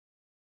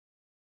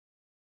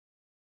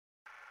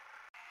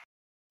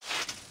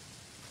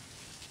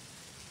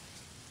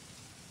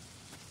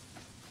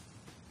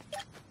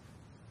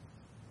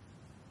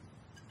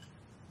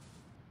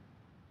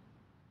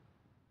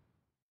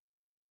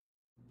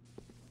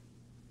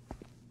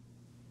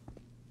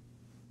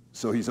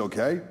So he's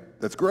okay?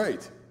 That's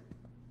great.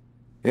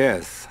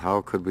 Yes,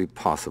 how could we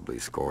possibly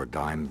score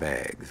dime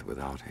bags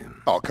without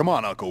him? Oh, come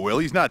on, Uncle Will.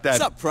 He's not that...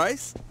 What's up,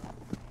 Price?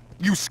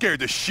 You scared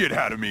the shit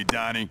out of me,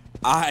 Donnie.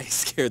 I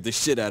scared the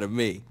shit out of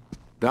me.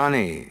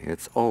 Donnie,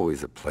 it's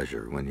always a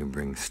pleasure when you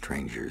bring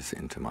strangers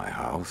into my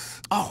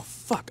house. Oh,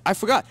 fuck. I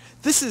forgot.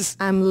 This is...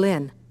 I'm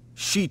Lynn.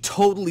 She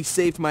totally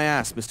saved my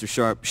ass, Mr.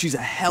 Sharp. She's a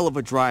hell of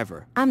a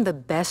driver. I'm the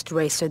best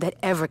racer that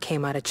ever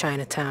came out of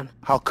Chinatown.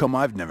 How come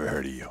I've never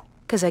heard of you?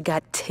 'Cause I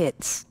got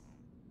tits.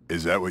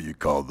 Is that what you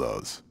call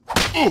those?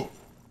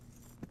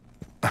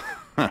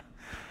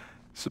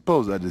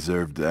 Suppose I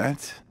deserved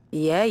that.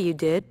 Yeah, you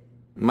did.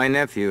 My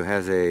nephew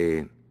has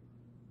a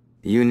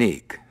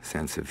unique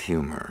sense of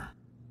humor.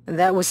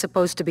 That was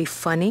supposed to be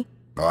funny?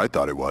 Oh, I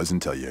thought it was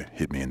until you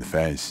hit me in the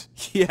face.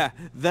 Yeah,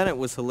 then it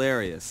was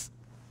hilarious.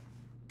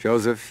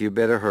 Joseph, you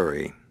better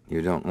hurry.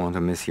 You don't want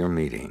to miss your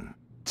meeting.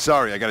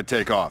 Sorry, I gotta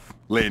take off.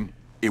 Lynn,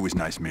 it was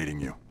nice meeting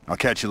you. I'll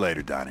catch you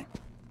later, Donnie.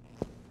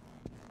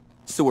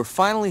 So we're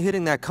finally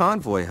hitting that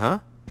convoy, huh?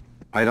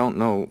 I don't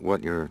know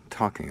what you're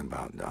talking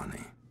about,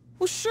 Donnie.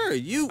 Well, sure,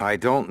 you... I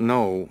don't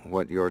know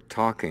what you're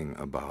talking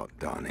about,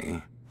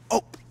 Donnie.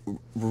 Oh,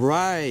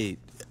 right.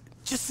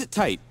 Just sit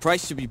tight.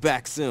 Price should be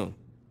back soon.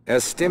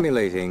 As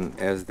stimulating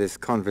as this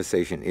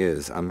conversation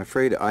is, I'm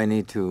afraid I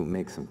need to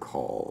make some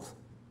calls.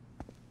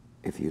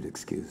 If you'd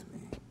excuse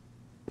me.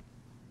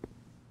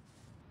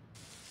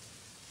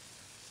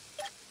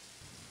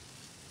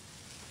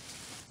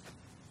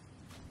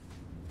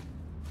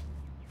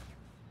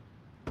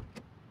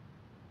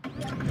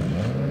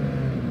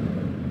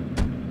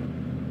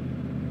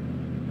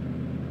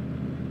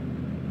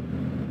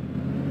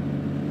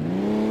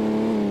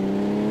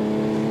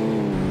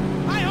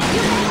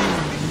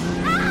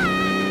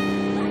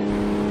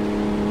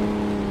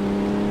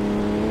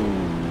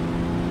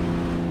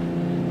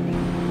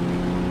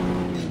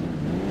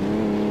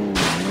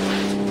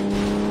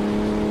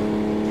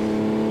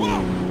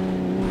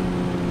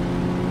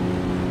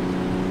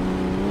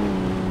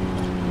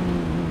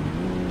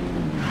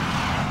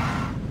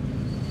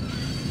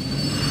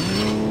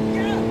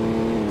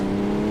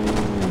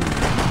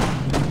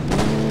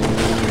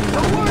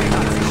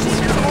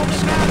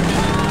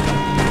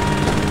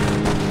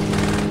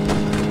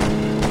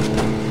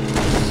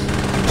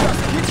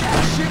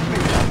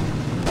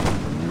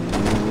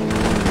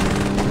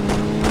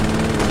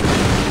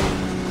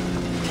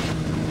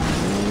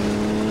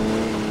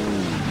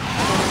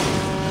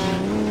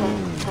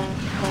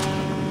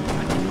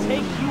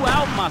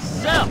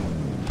 myself!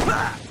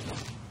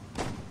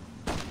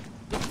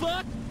 The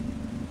fuck?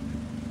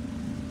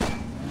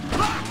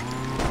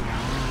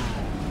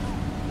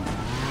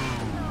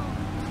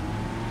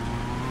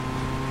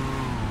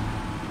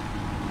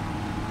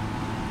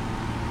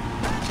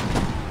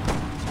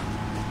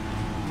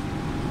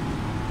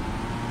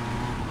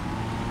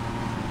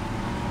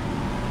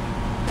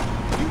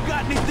 You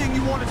got anything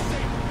you want to say?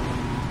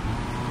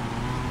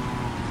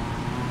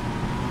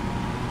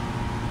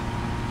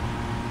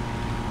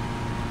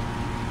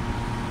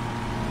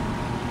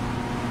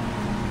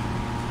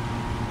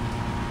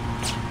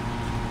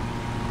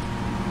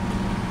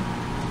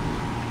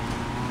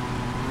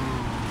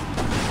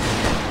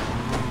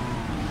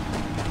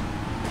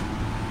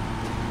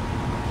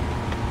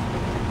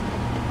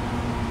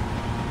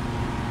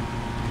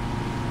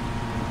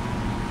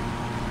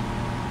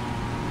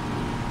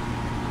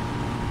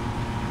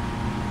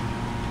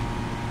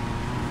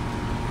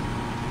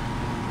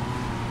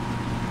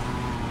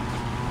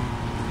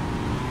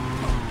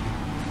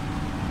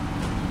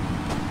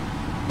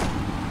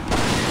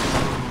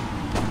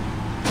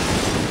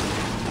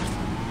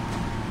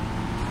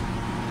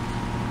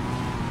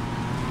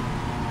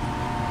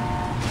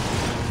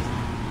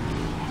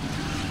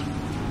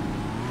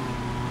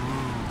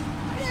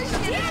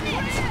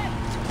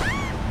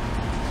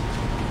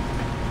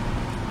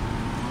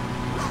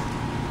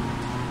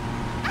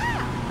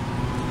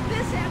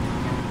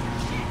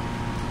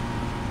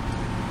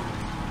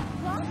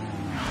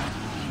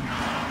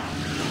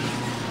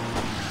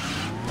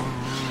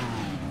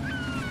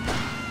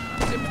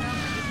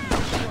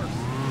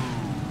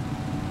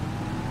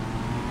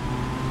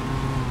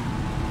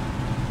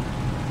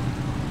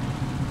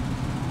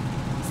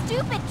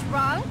 Stupid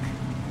drunk!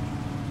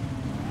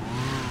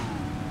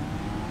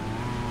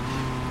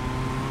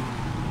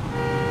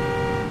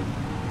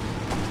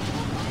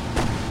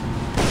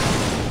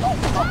 Don't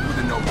fuck with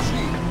an OG!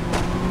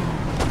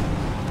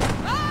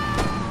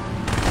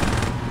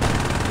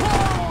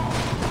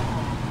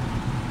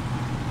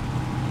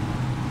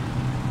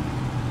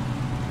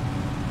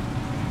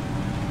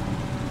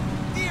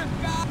 Dear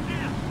God!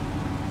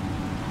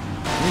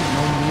 You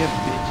know me a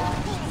bitch.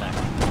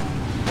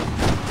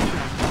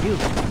 You,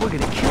 we're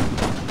gonna kill you.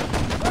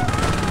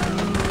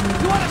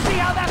 You wanna see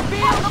how that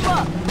feels? Come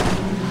up!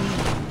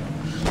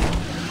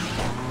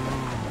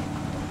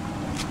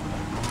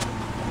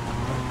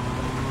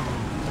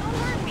 Don't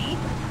hurt me.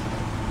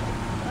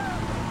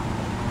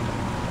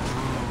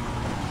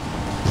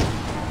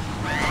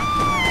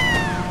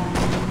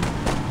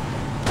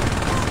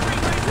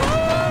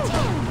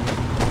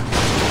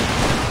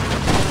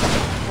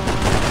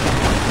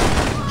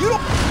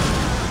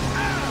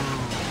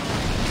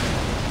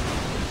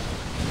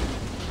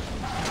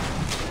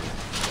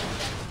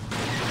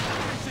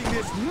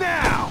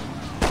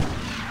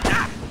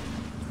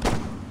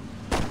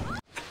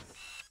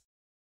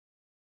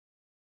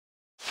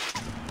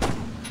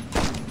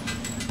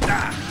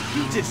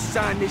 Just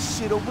sign this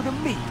shit over to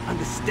me,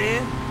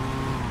 understand?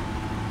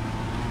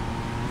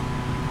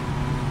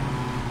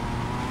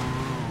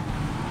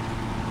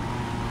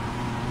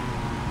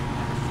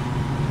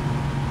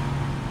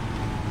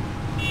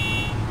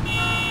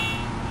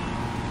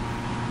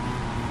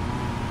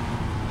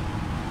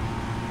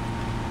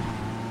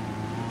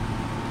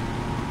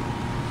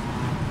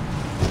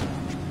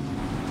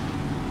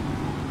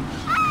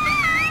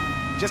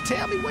 Just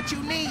tell me what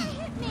you need.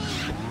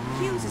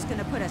 Hughes is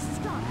gonna put a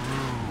stop.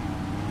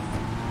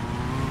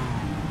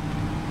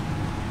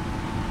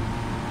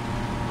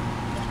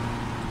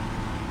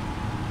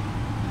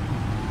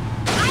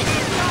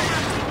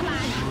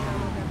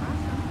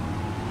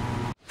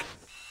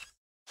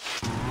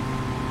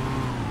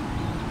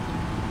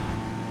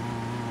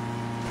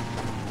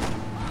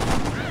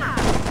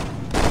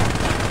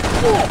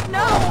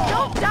 No,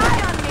 don't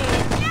die on me!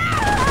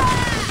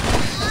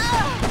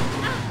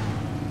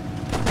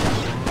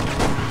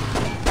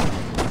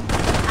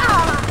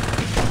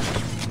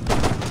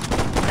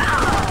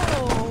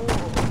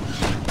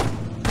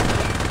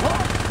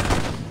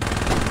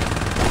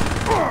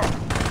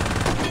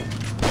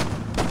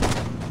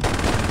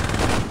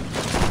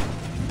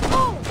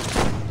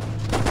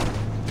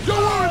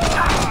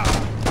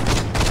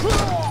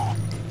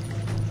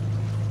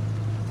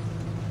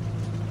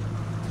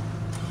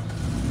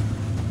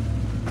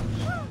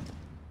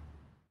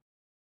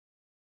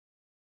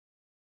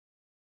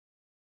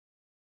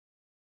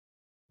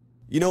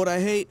 You know what I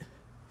hate?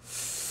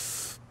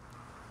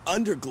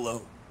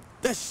 Underglow.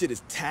 That shit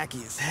is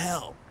tacky as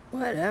hell.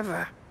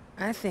 Whatever.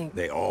 I think...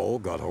 They all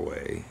got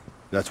away.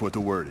 That's what the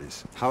word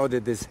is. How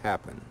did this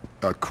happen?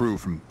 A crew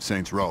from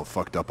Saints Row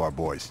fucked up our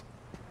boys.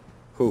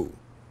 Who?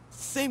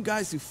 Same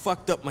guys who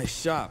fucked up my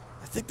shop.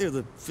 I think they're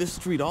the 5th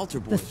Street Altar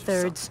The Boys.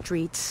 3rd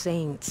Street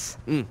Saints.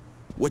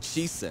 What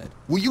she said.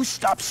 Will you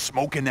stop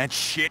smoking that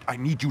shit? I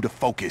need you to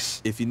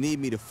focus. If you need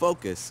me to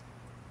focus,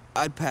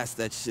 I'd pass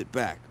that shit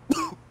back.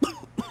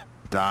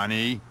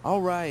 Donnie.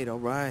 All right, all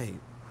right.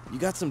 You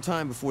got some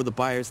time before the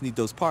buyers need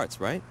those parts,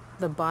 right?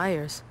 The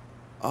buyers.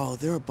 Oh,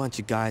 there are a bunch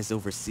of guys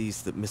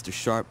overseas that Mr.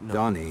 Sharp knows.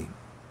 Donnie,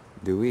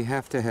 do we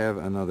have to have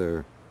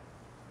another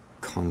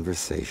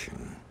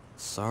conversation?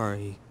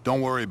 Sorry. Don't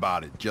worry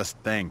about it. Just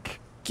think.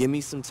 Give me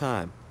some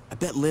time. I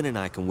bet Lynn and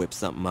I can whip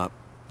something up.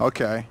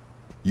 Okay.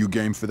 You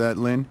game for that,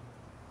 Lynn?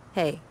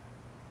 Hey,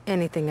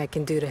 anything I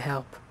can do to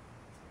help.